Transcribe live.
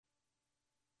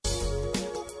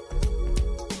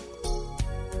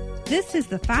This is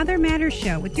the Father Matters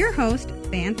Show with your host,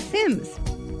 Vance Sims.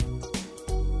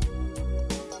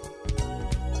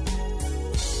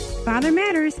 Father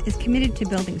Matters is committed to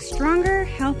building stronger,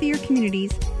 healthier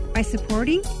communities by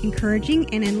supporting, encouraging,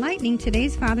 and enlightening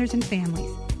today's fathers and families.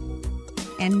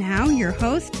 And now, your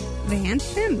host, Vance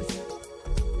Sims.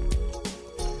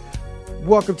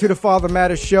 Welcome to the Father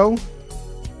Matters Show.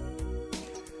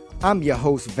 I'm your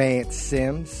host, Vance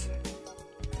Sims.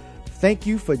 Thank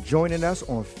you for joining us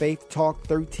on Faith Talk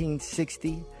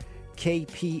 1360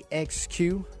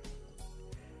 KPXQ.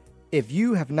 If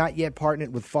you have not yet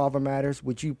partnered with Father Matters,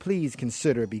 would you please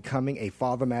consider becoming a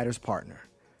Father Matters partner?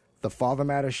 The Father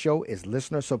Matters Show is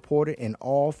listener supported, and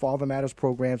all Father Matters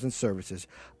programs and services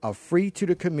are free to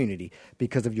the community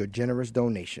because of your generous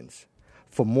donations.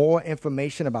 For more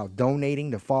information about donating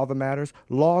to Father Matters,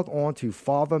 log on to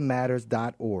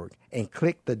fathermatters.org and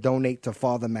click the Donate to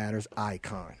Father Matters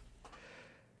icon.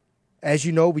 As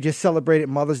you know, we just celebrated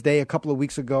Mother's Day a couple of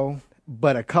weeks ago,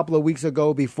 but a couple of weeks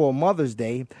ago before Mother's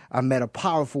Day, I met a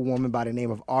powerful woman by the name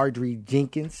of Audrey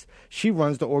Jenkins. She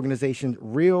runs the organization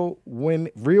Real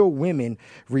Women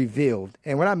Revealed.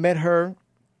 And when I met her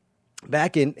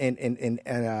back in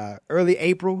early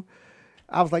April,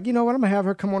 I was like, you know what, I'm going to have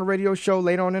her come on a radio show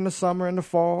later on in the summer and the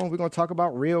fall. We're going to talk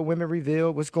about Real Women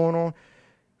Revealed, what's going on.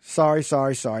 Sorry.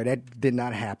 That did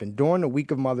not happen. During the week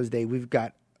of Mother's Day, we've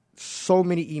got so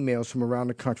many emails from around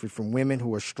the country from women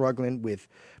who are struggling with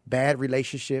bad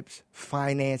relationships,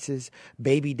 finances,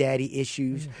 baby daddy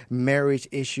issues, marriage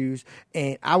issues.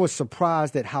 And I was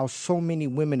surprised at how so many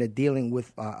women are dealing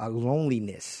with a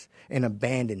loneliness and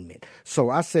abandonment. So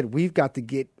I said, we've got to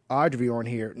get Audrey on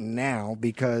here now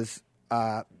because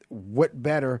what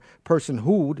better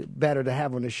to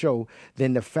have on the show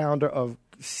than the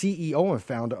CEO and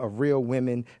founder of Real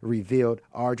Women Revealed,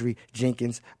 Audrey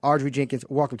Jenkins. Audrey Jenkins,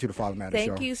 welcome to the Father Matters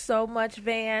Show. Thank you so much,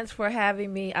 Vance, for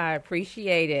having me. I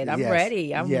appreciate it. I'm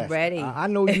ready. I'm ready. I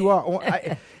know you are.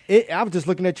 I was just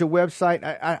looking at your website.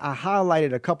 I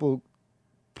highlighted a couple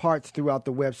parts throughout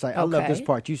the website. I love this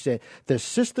part. You said the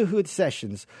sisterhood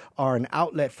sessions are an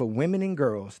outlet for women and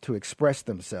girls to express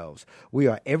themselves. We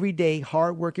are everyday,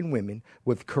 hardworking women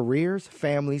with careers,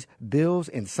 families, bills,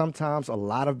 and sometimes a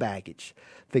lot of baggage.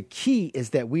 The key is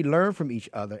that we learn from each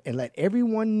other and let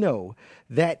everyone know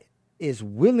that is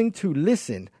willing to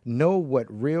listen know what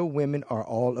real women are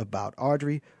all about.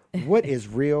 Audrey, what is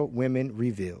Real Women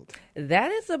Revealed? That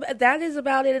is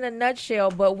about it in a nutshell,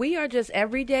 but we are just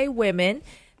everyday women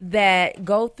that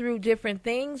go through different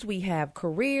things. We have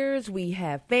careers, we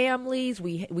have families,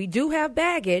 we do have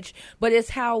baggage, but it's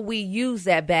how we use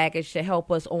that baggage to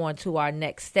help us on to our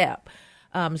next step.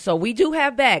 So we do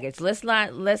have baggage.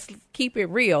 Let's keep it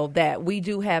real that we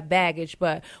do have baggage,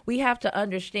 but we have to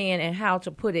understand and how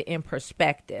to put it in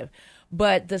perspective.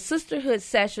 But the sisterhood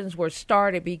sessions were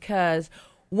started because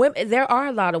there are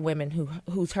a lot of women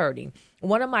who's hurting.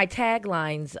 One of my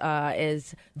taglines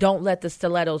is, don't let the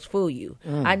stilettos fool you.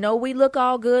 I know we look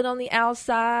all good on the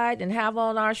outside and have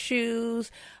on our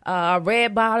shoes,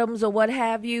 red bottoms or what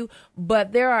have you,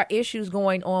 but there are issues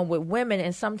going on with women,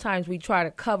 and sometimes we try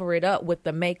to cover it up with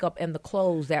the makeup and the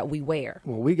clothes that we wear.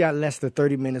 Well, we got less than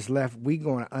 30 minutes left. We're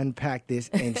going to unpack this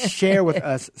and share with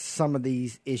us some of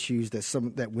these issues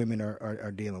that women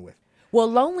are dealing with. Well,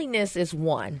 loneliness is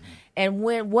one. And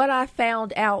what I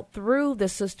found out through the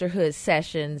sisterhood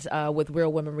sessions with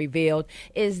Real Women Revealed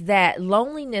is that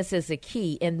loneliness is a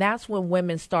key, and that's when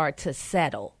women start to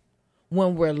settle.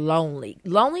 When we're lonely.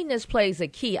 Loneliness plays a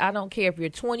key. I don't care if you're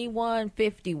 21,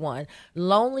 51.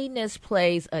 Loneliness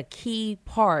plays a key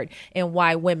part in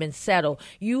why women settle.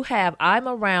 I'm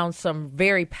around some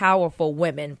very powerful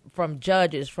women, from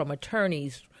judges, from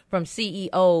attorneys, from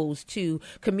CEOs to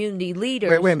community leaders.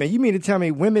 Wait a minute. You mean to tell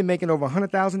me women making over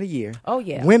 $100,000 a year? Oh,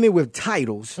 yeah. Women with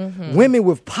titles, women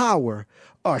with power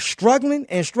are struggling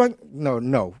and struggling?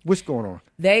 No. What's going on?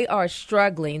 They are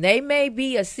struggling. They may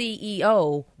be a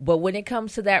CEO, but when it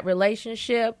comes to that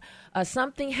relationship,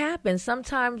 something happens.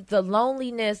 Sometimes the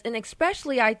loneliness, and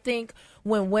especially I think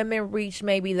when women reach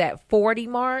maybe that 40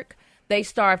 mark, they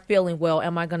start feeling, well,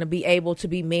 am I going to be able to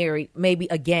be married maybe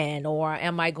again? Or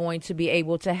am I going to be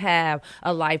able to have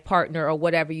a life partner, or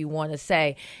whatever you want to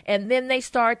say? And then they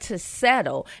start to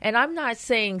settle. And I'm not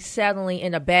saying settling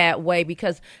in a bad way,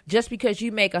 because just because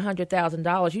you make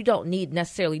 $100,000, you don't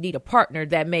necessarily need a partner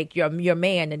that make your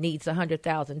man that needs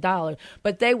 $100,000.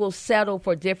 But they will settle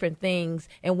for different things,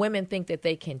 and women think that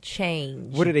they can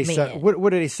change. What are they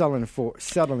what are they settling for,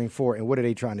 and what are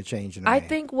they trying to change in a man? I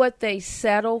think what they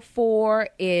settle for for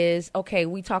is, okay,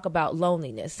 we talk about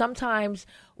loneliness. Sometimes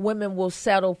women will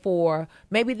settle for,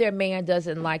 maybe their man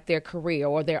doesn't like their career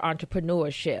or their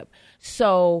entrepreneurship.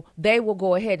 So they will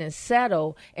go ahead and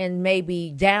settle and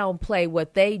maybe downplay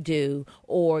what they do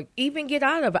or even get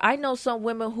out of it. I know some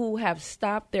women who have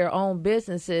stopped their own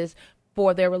businesses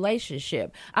for their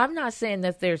relationship. I'm not saying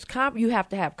that you have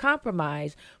to have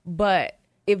compromise, but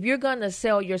if you're going to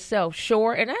sell yourself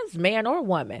short, and that's man or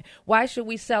woman, why should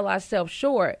we sell ourselves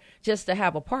short just to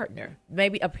have a partner?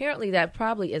 Apparently that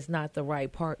probably is not the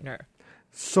right partner.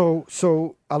 So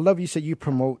I love you said you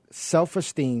promote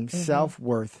self-esteem,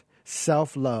 self-worth,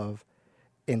 self-love,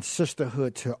 and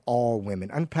sisterhood to all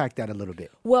women. Unpack that a little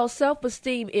bit. Well,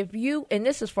 self-esteem, and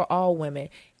this is for all women,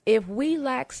 if we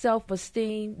lack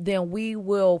self-esteem, then we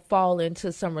will fall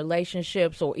into some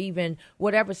relationships or even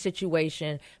whatever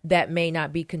situation that may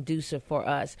not be conducive for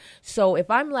us. So if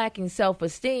I'm lacking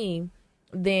self-esteem,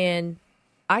 then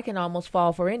I can almost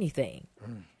fall for anything.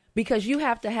 Because you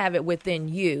have to have it within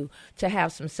you to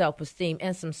have some self-esteem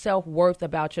and some self-worth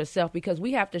about yourself, because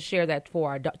we have to share that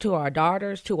to our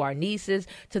daughters, to our nieces,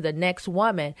 to the next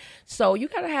woman. So you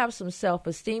got to have some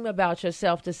self-esteem about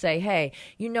yourself to say, hey,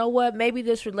 you know what? Maybe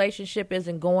this relationship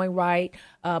isn't going right,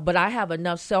 but I have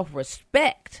enough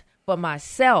self-respect for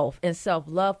myself and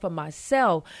self-love for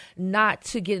myself not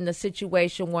to get in a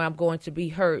situation where I'm going to be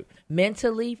hurt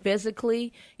mentally,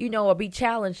 physically, or be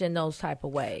challenged in those type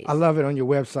of ways. I love it on your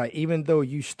website. Even though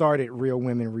you started Real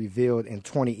Women Revealed in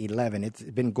 2011, it's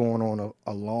been going on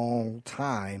a long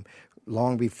time,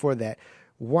 long before that.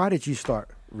 Why did you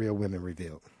start Real Women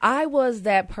Revealed? I was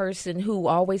that person who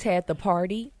always had the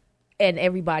party and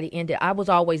everybody ended. I was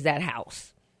always that house.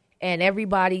 And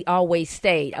everybody always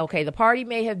stayed. Okay, the party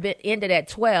may have been ended at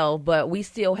 12, but we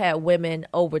still had women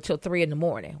over till 3 in the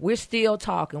morning. We're still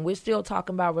talking. We're still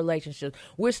talking about relationships.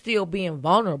 We're still being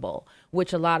vulnerable,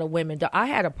 which a lot of women do. I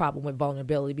had a problem with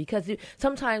vulnerability because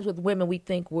sometimes with women we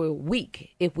think we're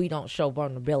weak if we don't show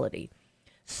vulnerability.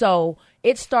 So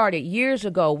it started years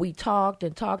ago. We talked,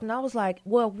 and I was like,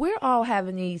 well, we're all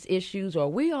having these issues,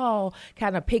 or we all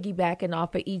kind of piggybacking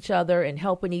off of each other and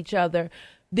helping each other.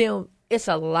 Then it's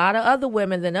a lot of other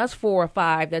women than us 4 or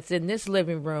 5 that's in this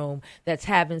living room that's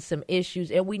having some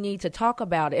issues, and we need to talk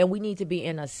about it, and we need to be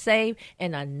in a safe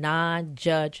and a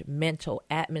non-judgmental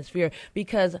atmosphere,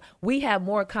 because we have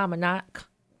more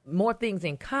things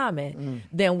in common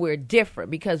than we're different.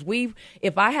 Because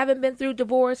if I haven't been through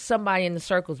divorce, somebody in the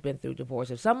circle's been through divorce.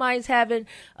 If somebody's having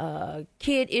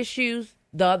kid issues,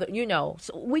 the other,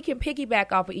 so we can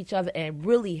piggyback off of each other and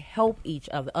really help each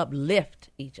other, uplift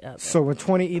each other. So when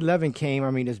 2011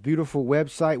 came, this beautiful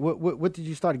website, what did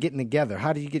you start getting together?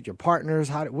 How did you get your partners?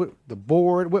 The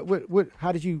board? What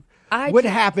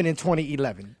happened in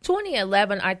 2011?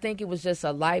 2011, I think it was just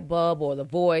a light bulb or the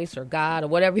voice or God or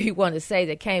whatever you want to say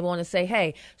that came on and say,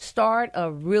 hey, start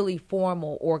a really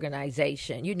formal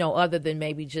organization, other than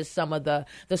maybe just some of the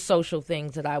social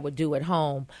things that I would do at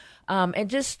home. And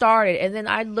just started. And then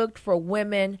I looked for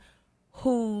women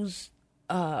whose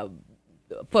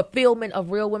fulfillment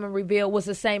of Real Women Revealed was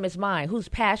the same as mine, whose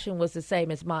passion was the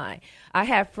same as mine. I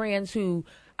have friends who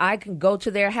I can go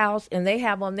to their house and they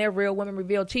have on their Real Women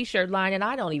Revealed t-shirt line, and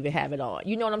I don't even have it on.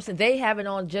 You know what I'm saying? They have it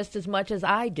on just as much as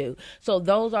I do. So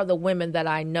those are the women that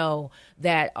I know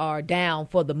that are down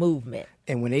for the movement.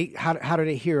 And when how do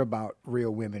they hear about Real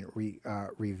Women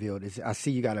Revealed? I see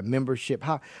you got a membership.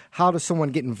 How does someone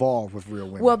get involved with Real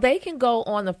Women? Well, they can go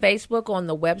on the Facebook, on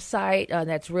the website.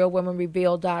 That's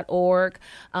realwomenrevealed.org.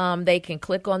 They can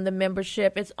click on the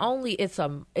membership. It's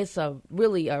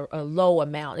really a low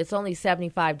amount. It's only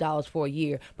 $75 for a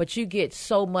year, but you get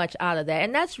so much out of that.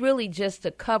 And that's really just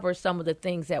to cover some of the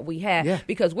things that we have,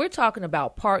 because we're talking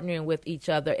about partnering with each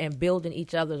other and building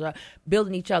each other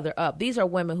up. These are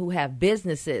women who have businesses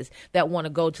that want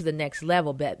to go to the next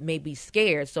level that may be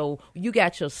scared. So you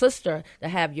got your sister to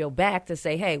have your back to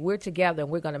say, hey, we're together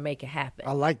and we're going to make it happen.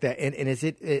 I like that. And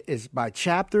is by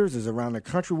chapters? Is it around the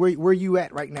country? Where are you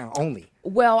at right now only?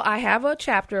 Well, I have a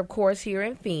chapter, of course, here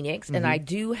in Phoenix, and I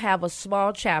do have a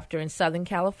small chapter in Southern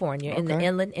California in the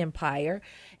Inland Empire.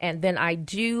 And then I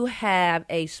do have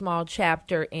a small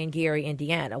chapter in Gary,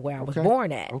 Indiana, where I was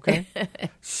born at. Okay.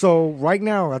 So right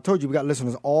now, I told you we got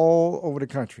listeners all over the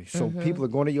country. So people are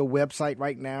going to your website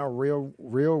right now,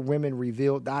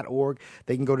 realwomenrevealed.org.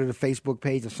 They can go to the Facebook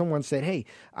page. If someone said, hey,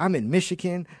 I'm in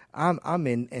Michigan, I'm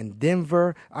in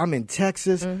Denver, I'm in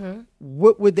Texas,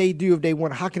 what would they do if they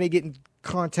want? How can they get in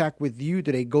contact with you?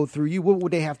 Do they go through you? What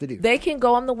would they have to do? They can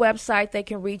go on the website. They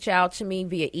can reach out to me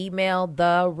via email,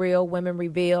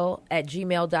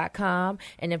 therealwomenreveal@gmail.com.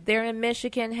 And if they're in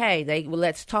Michigan, hey,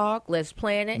 let's talk, let's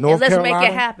plan it, North and let's Carolina, make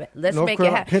it happen. Let's North make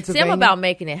Carolina, it happen. See, I'm Pennsylvania? about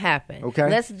making it happen. Okay.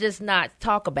 Let's just not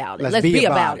talk about it. Let's Let's be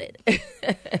about it.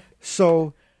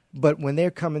 So, but when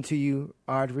they're coming to you,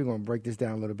 Audrey, we're going to break this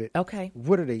down a little bit. Okay.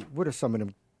 What are some of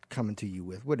them coming to you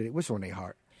with? What's on their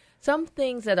heart? Some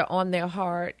things that are on their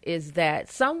heart is that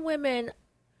some women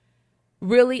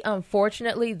really,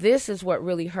 unfortunately, this is what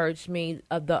really hurts me,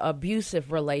 the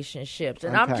abusive relationships.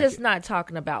 And I'm just not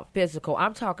talking about physical.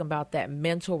 I'm talking about that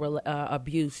mental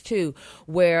abuse, too.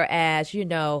 Whereas,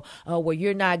 where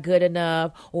you're not good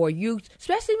enough, or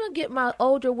especially when I get my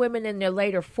older women in their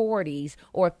later 40s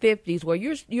or 50s, where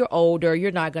you're older,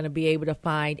 you're not going to be able to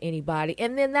find anybody.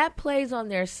 And then that plays on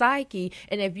their psyche.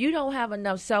 And if you don't have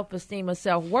enough self-esteem or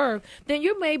self-worth, then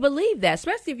you may believe that,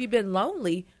 especially if you've been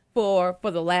lonely for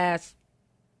the last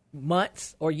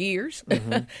months or years.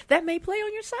 That may play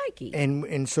on your psyche.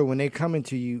 And so when they come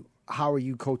into you, how are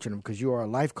you coaching them? Because you are a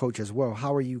life coach as well.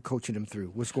 How are you coaching them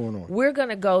through? What's going on? We're going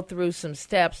to go through some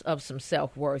steps of some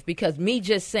self-worth, because me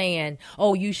just saying,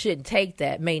 oh, you shouldn't take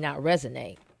that may not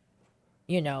resonate.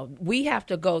 We have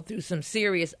to go through some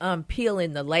serious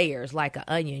unpeeling the layers like an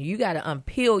onion. You got to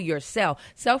unpeel yourself.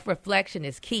 Self-reflection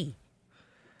is key.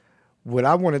 What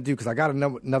I want to do, because I got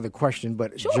another question,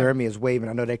 but Sure. Jeremy is waving.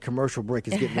 I know that commercial break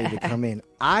is getting ready to come in.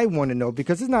 I want to know,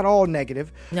 because it's not all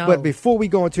negative, No. but before we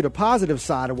go into the positive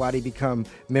side of why they become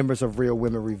members of Real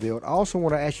Women Revealed, I also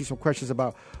want to ask you some questions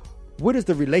about what is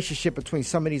the relationship between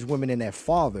some of these women and their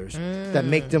fathers that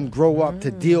make them grow up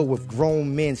to deal with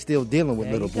grown men still dealing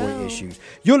with little boy issues.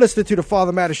 You're listening to the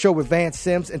Father Matters Show with Vance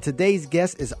Sims, and today's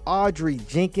guest is Audrey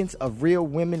Jenkins of Real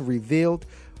Women Revealed.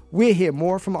 We'll hear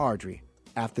more from Audrey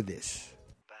after this.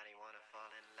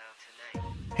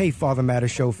 Hey, Father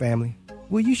Matters Show family,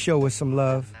 will you show us some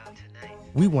love?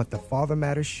 We want the Father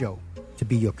Matters Show to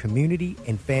be your community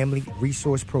and family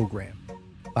resource program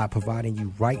by providing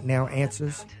you right now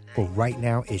answers for right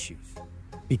now issues.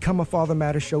 Become a Father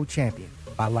Matters Show champion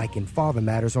by liking Father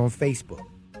Matters on Facebook.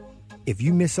 If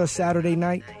you miss us Saturday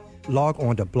night, log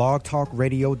on to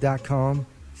blogtalkradio.com,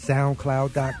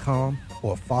 soundcloud.com,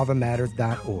 or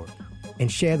fathermatters.org and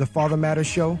share the Father Matters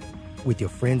Show with your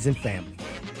friends and family.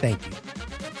 Thank you.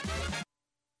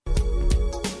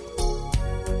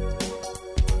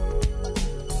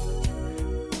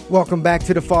 Welcome back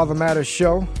to the Father Matters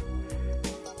Show.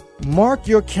 Mark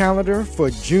your calendar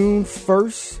for June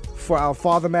 1st for our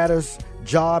Father Matters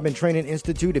Job and Training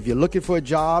Institute. If you're looking for a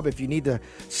job, if you need to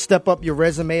step up your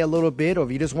resume a little bit, or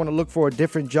if you just want to look for a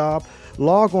different job,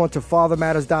 log on to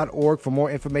fathermatters.org for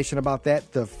more information about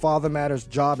that, the Father Matters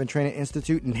Job and Training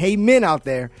Institute. And hey, men out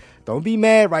there, don't be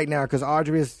mad right now because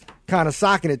Audrey is kind of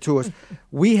socking it to us.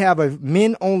 We have a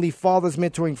men-only Fathers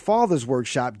Mentoring Fathers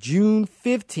Workshop June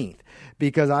 15th.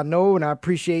 Because I know and I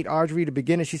appreciate Audrey at the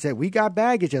beginning. She said, we got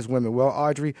baggage as women. Well,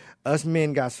 Audrey, us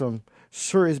men got some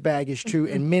serious baggage too.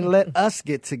 And men, let us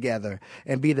get together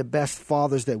and be the best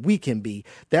fathers that we can be.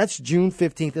 That's June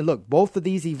 15th. And look, both of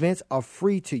these events are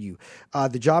free to you.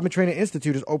 The Job and Training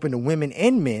Institute is open to women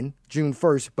and men June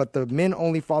 1st, but the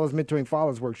men-only Fathers Mentoring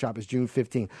Fathers Workshop is June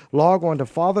 15th. Log on to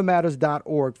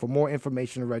fathermatters.org for more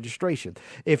information and registration.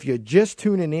 If you're just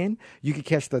tuning in, you can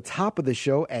catch the top of the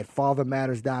show at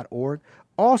fathermatters.org.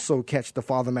 Also catch the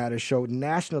Father Matters Show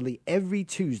nationally every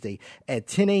Tuesday at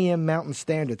 10 a.m. Mountain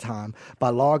Standard Time by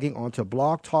logging on to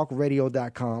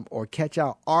blogtalkradio.com, or catch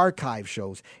our archive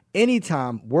shows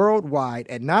anytime worldwide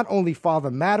at not only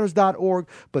fathermatters.org,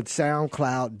 but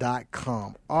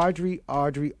soundcloud.com. Audrey,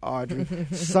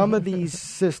 some of these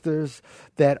sisters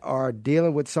that are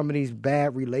dealing with some of these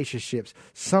bad relationships,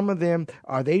 some of them,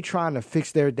 are they trying to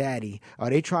fix their daddy? Are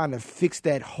they trying to fix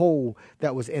that hole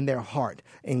that was in their heart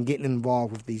and getting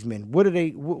involved with these men?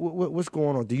 What's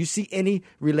going on? Do you see any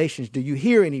relations? Do you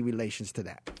hear any relations to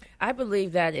that? I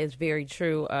believe that is very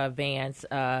true, Vance.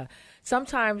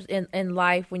 Sometimes in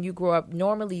life, when you grow up,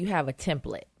 normally you have a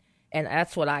template, and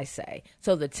that's what I say.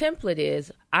 So the template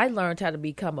is, I learned how to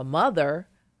become a mother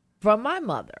from my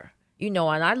mother, and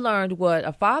I learned what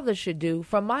a father should do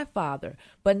from my father.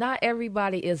 But not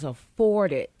everybody is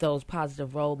afforded those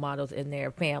positive role models in their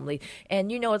family.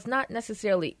 And, it's not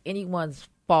necessarily anyone's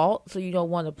fault, so you don't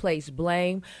want to place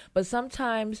blame. But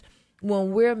sometimes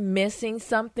when we're missing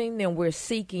something, then we're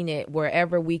seeking it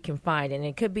wherever we can find it. And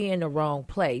it could be in the wrong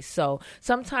place. So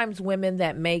sometimes women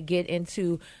that may get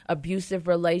into abusive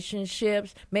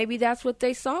relationships, maybe that's what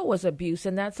they saw was abuse,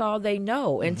 and that's all they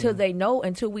know. Mm-hmm.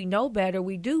 Until we know better,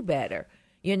 we do better.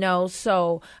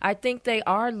 So I think they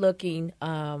are looking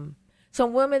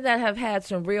some women that have had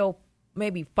some real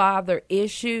maybe father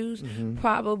issues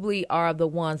probably are the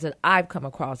ones that I've come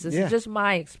across. This is just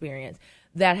my experience,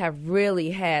 that have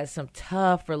really had some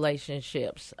tough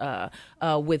relationships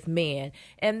with men.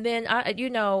 And then,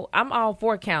 I'm all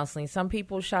for counseling. Some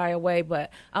people shy away,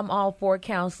 but I'm all for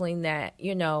counseling that,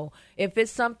 if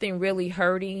it's something really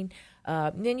hurting,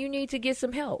 then you need to get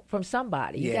some help from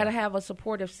somebody. You got to have a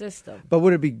supportive system. But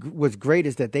what's great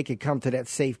is that they could come to that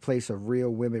safe place of Real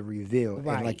Women Revealed.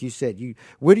 Right. And like you said,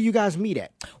 where do you guys meet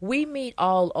at? We meet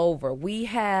all over. We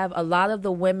have a lot of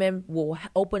the women will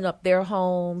open up their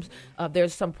homes.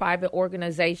 There's some private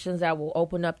organizations that will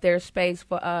open up their space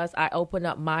for us. I open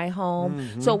up my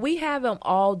home. So we have them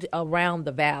all around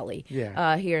the valley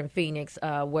here in Phoenix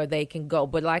where they can go.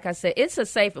 But like I said, it's a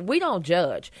safe, we don't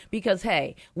judge because,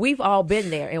 hey, we've all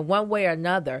been there in one way or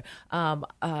another.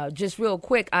 Just real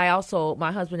quick,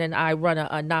 my husband and I run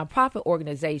a nonprofit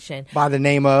organization by the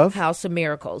name of House of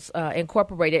Miracles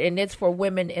Incorporated, and it's for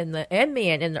women and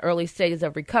men in the early stages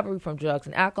of recovery from drugs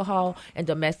and alcohol and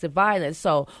domestic violence.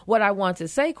 So what I want to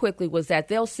say quickly was that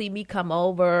they'll see me come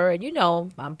over, and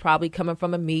I'm probably coming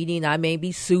from a meeting. I may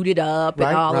be suited up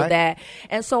and all of that,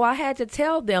 and so I had to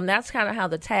tell them that's kind of how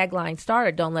the tagline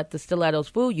started. Don't let the stilettos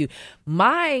fool you.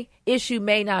 My issue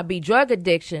may not be drug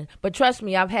addiction, but trust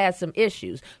me, I've had some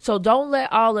issues. So don't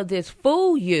let all of this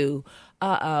fool you.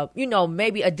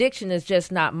 Maybe addiction is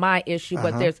just not my issue,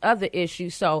 but there's other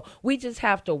issues. So we just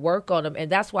have to work on them.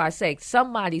 And that's why I say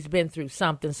somebody's been through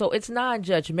something. So it's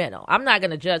non-judgmental. I'm not going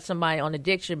to judge somebody on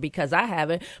addiction because I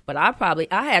haven't, but I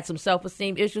had some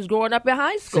self-esteem issues growing up in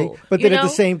high school. But then at the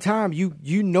same time, you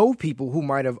know people who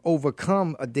might have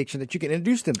overcome addiction that you can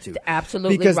introduce them to.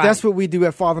 Absolutely. Because that's what we do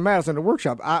at Father Matters in the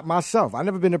workshop. I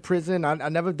never been to prison. I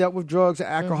never dealt with drugs or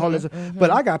alcoholism,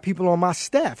 but I got people on my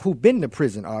staff who've been to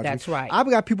prison, Audrey. That's right. I've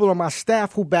got people on my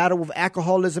staff who battle with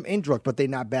alcoholism and drugs, but they're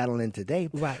not battling today.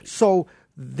 Right. So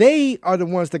they are the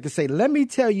ones that can say, let me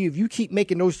tell you, if you keep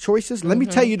making those choices, let me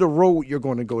tell you the road you're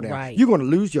going to go down. Right. You're going to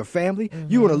lose your family.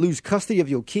 You're going to lose custody of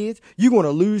your kids. You're going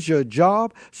to lose your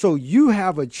job. So you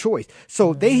have a choice.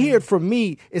 So they hear it from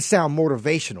me, it sounds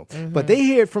motivational, but they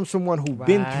hear it from someone who's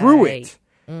been through it.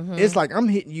 It's like I'm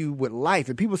hitting you with life.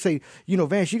 And people say,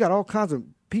 Vance, you got all kinds of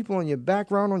people on your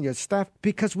background, on your staff,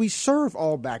 because we serve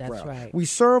all backgrounds. That's right. We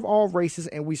serve all races,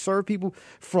 and we serve people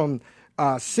from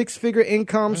six-figure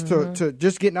incomes to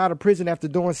just getting out of prison after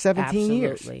doing 17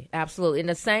 years. Absolutely. And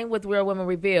the same with Real Women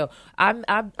Revealed. I'm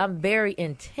very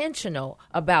intentional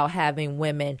about having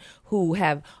women who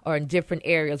are in different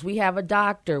areas. We have a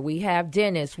doctor, we have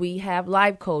dentists, we have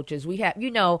life coaches, we have,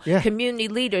 community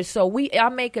leaders. So I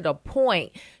make it a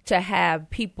point to have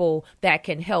people that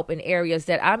can help in areas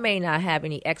that I may not have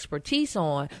any expertise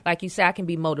on. Like you say, I can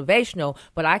be motivational,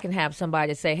 but I can have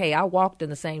somebody say, hey, I walked in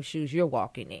the same shoes you're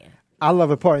walking in. I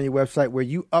love a part of your website where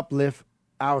you uplift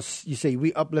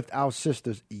we uplift our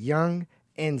sisters, young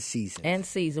and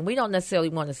seasoned. We don't necessarily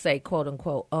want to say, quote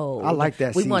unquote, old. I like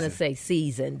that. We want to say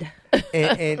seasoned.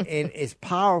 and it's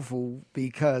powerful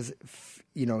because,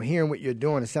 hearing what you're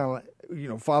doing, it sounds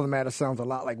like, Father Matter sounds a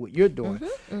lot like what you're doing.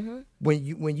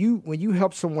 When you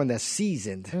help someone that's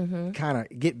seasoned kind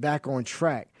of get back on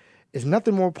track, it's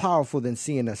nothing more powerful than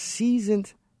seeing a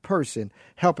seasoned person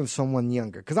helping someone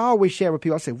younger. Because I always share with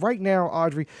people, I say, right now,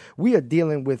 Audrey, we are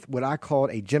dealing with what I call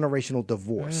a generational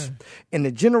divorce. And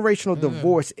the generational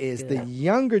divorce is the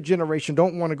younger generation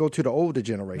don't want to go to the older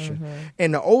generation.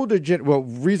 And the older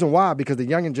reason why, because the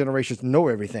younger generations know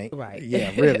everything. Right.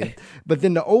 Yeah, really. But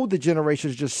then the older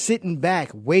generation is just sitting back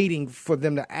waiting for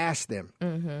them to ask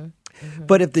them.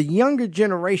 But if the younger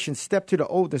generation step to the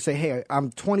older and say, hey, I'm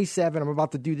 27, I'm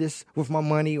about to do this with my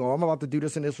money, or I'm about to do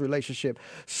this in this relationship,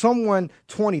 someone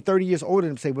 20, 30 years older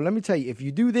than them say, well, let me tell you, if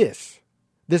you do this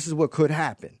is what could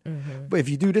happen. But if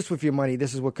you do this with your money,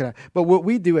 this is what could happen. But what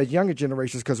we do as younger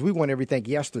generations, because we want everything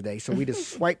yesterday, so we just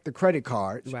swipe the credit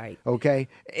cards, okay?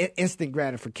 Instant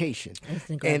gratification.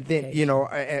 And then,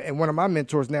 and one of my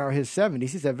mentors now in his 70s,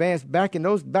 he said, Vance, back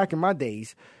in my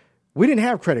days, we didn't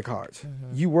have credit cards.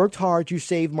 You worked hard, you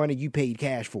saved money, you paid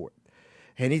cash for it.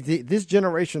 And this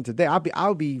generation today,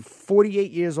 I'll be 48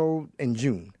 years old in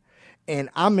June. And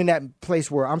I'm in that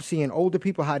place where I'm seeing older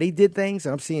people, how they did things,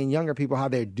 and I'm seeing younger people, how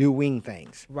they're doing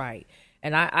things. Right.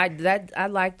 And I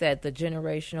like that, the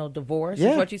generational divorce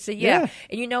is what you said. Yeah.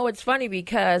 And it's funny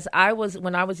because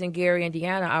when I was in Gary,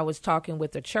 Indiana, I was talking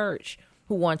with the church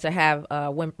who want to have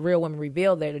Real Women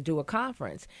Revealed there to do a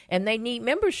conference. And they need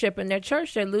membership in their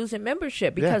church. They're losing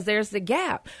membership because there's the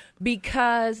gap.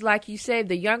 Because, like you said,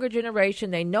 the younger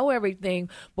generation, they know everything.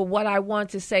 But what I want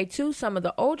to say to some of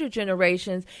the older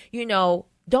generations,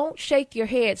 don't shake your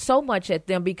head so much at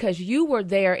them because you were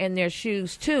there in their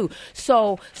shoes too.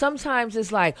 So sometimes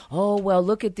it's like, oh, well,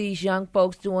 look at these young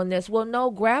folks doing this. Well,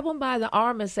 no, grab them by the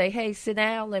arm and say, hey, sit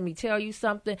down. Let me tell you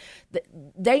something.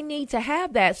 They need to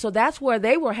have that. So that's where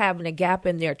they were having a gap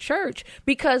in their church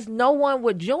because no one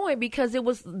would join because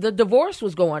the divorce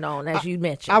was going on, as you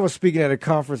mentioned. I was speaking at a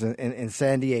conference in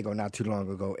San Diego not too long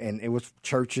ago, and it was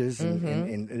churches,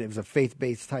 and it was a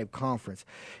faith-based type conference.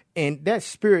 And that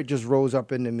spirit just rose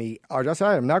up into me. I said,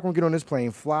 I'm not going to get on this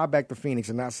plane, fly back to Phoenix,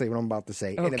 and not say what I'm about to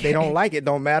say. Okay. And if they don't like it,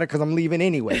 don't matter because I'm leaving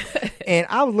anyway. And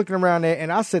I was looking around there,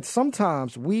 and I said,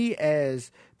 sometimes we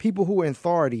as people who are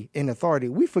in authority,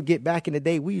 we forget back in the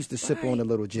day we used to sip on a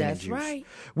little gin and juice. Right.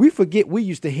 We forget we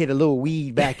used to hit a little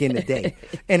weed back in the day.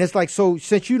 And it's like, so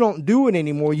since you don't do it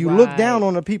anymore, you look down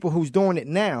on the people who's doing it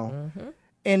now.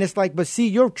 And it's like, but see,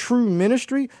 your true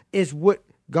ministry is what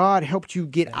God helped you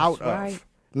get out of.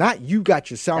 Not you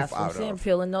got yourself out of.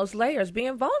 Peeling those layers,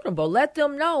 being vulnerable. Let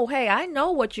them know, hey, I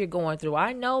know what you're going through.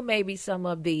 I know maybe some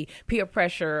of the peer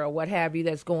pressure or what have you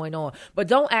that's going on. But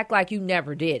don't act like you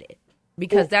never did it.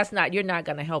 Because you're not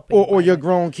going to help anybody. Or your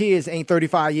grown kids ain't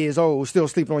 35 years old, still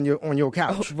sleeping on your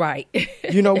couch. Oh, right.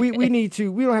 We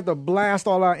don't have to blast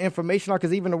all our information out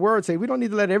because even the word say we don't need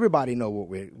to let everybody know what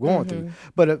we're going through.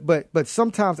 But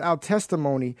sometimes our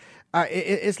testimony,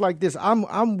 it's like this.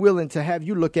 I'm willing to have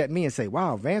you look at me and say,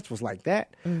 wow, Vance was like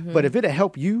that. But if it'll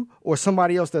help you or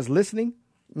somebody else that's listening,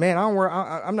 man,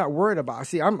 I'm not worried about it.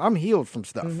 See, I'm healed from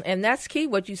stuff. And that's key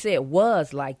what you said,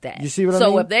 was like that. You see what I mean?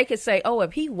 So if they could say, oh,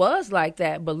 if he was like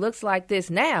that but looks like this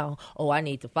now, I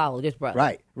need to follow this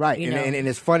brother. Right. And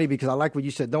it's funny because I like what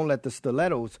you said, don't let the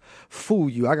stilettos fool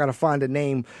you. I got to find a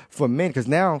name for men because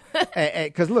now,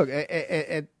 because look,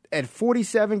 at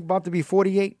 47, about to be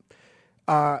 48,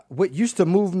 what used to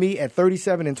move me at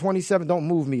 37 and 27 don't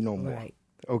move me no more. Right.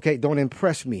 Okay, don't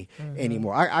impress me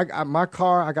anymore. My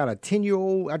car, I got a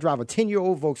 10-year-old. I drive a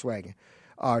 10-year-old Volkswagen,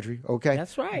 Audrey. Okay,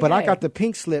 that's right. But I got the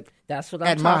pink slip. That's what I'm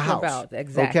at my talking house. About.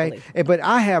 Exactly. Okay, but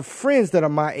I have friends that are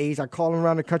my age. I call them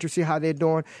around the country, see how they're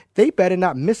doing. They better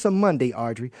not miss a Monday,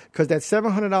 Audrey, because that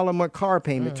 $700 a month car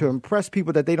payment to impress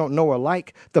people that they don't know or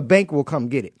like, the bank will come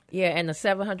get it. Yeah, and the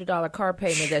 $700 car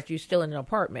payment that you're still in an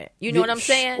apartment. You know what I'm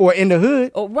saying? Or in the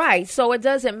hood. Oh, right. So it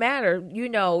doesn't matter.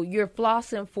 You're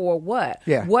flossing for what?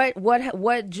 Yeah. What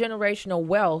generational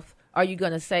wealth are you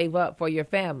going to save up for your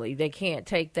family? They can't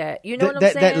take that. You know what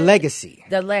I'm saying? That legacy.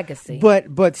 The legacy.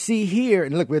 But see here,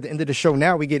 and look, we're at the end of the show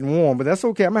now. We're getting warm, but that's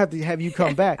okay. I'm going to have you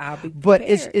come back. I'll be prepared. But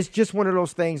it's just one of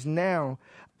those things now.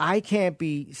 I can't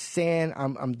be saying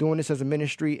I'm doing this as a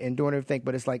ministry and doing everything,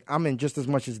 but it's like I'm in just as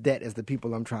much as debt as the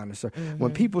people I'm trying to serve.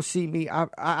 When people see me,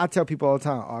 I tell people all the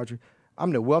time, Audrey,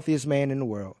 I'm the wealthiest man in the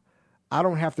world. I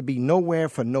don't have to be nowhere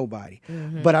for nobody.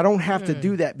 But I don't have to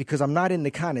do that because I'm not in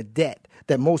the kind of debt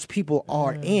that most people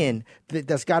are in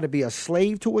that's got to be a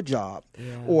slave to a job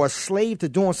or a slave to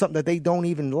doing something that they don't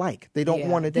even like. They don't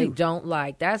want to do. They don't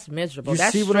like. That's miserable. You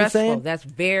That's see what stressful. I'm saying? That's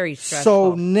very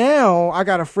stressful. So now I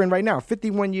got a friend right now,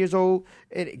 51 years old,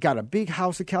 got a big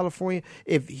house in California.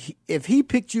 If he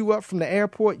picked you up from the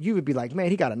airport, you would be like, man,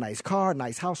 he got a nice car,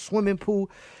 nice house, swimming pool.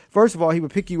 First of all, he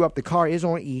would pick you up. The car is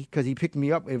on E because he picked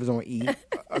me up. It was on E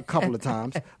a couple of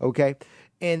times. Okay.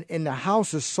 And the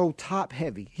house is so top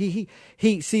heavy. He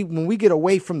see, when we get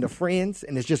away from the friends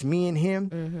and it's just me and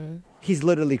him, he's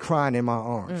literally crying in my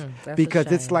arms because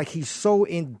it's like he's so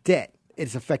in debt.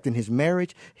 It's affecting his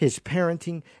marriage, his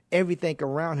parenting, everything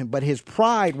around him. But his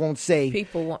pride won't say,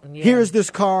 here's this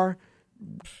car.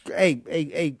 Hey,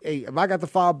 if I got to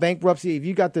file bankruptcy, if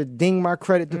you got to ding my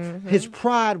credit, his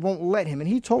pride won't let him. And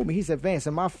he told me, he's advanced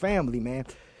in my family, man.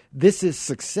 This is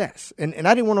success. And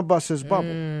I didn't want to bust his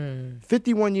bubble.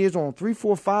 51 years on 3,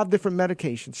 4, 5 different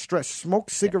medications, stress, smoke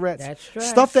cigarettes,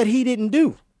 stuff that he didn't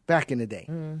do back in the day.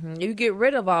 You get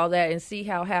rid of all that and see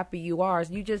how happy you are.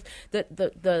 You just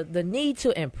the need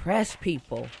to impress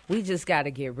people. We just got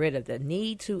to get rid of the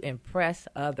need to impress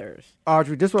others.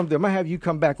 Audrey, this is what I'm doing. I'm gonna have you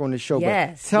come back on the show.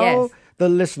 Yes, but tell the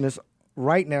listeners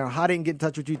right now how they can get in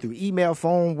touch with you through email,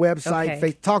 phone, website,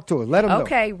 face. Talk to us. Let them know.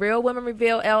 Okay, Real Women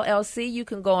Reveal LLC. You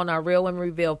can go on our Real Women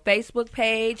Reveal Facebook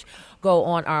page. Go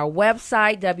on our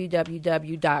website,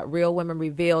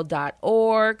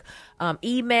 www.realwomenreveal.org.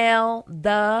 Email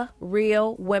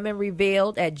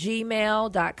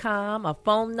therealwomenrevealed@gmail.com. A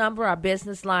phone number, our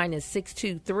business line is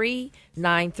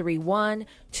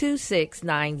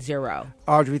 623-931-2690.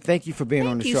 Audrey, thank you for being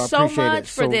on the show. Thank you so much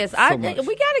for this. We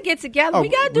got to get together. We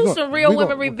got to do some Real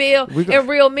Women Reveal and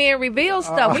Real Men Reveal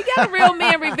stuff. We got a Real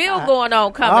Men Reveal going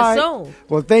on coming soon.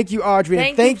 Well, thank you, Audrey.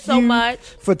 Thank and you so much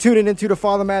for tuning into the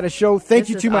Father Matters show. Thank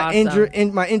you to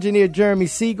my engineer, Jeremy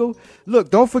Siegel.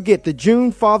 Look, don't forget the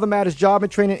June Father Matters Job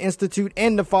and Training Institute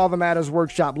and the Father Matters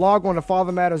Workshop. Log on to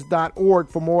fathermatters.org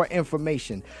for more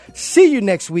information. See you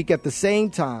next week at the same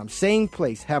time, same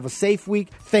place. Have a safe week.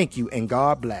 Thank you, and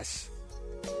God bless.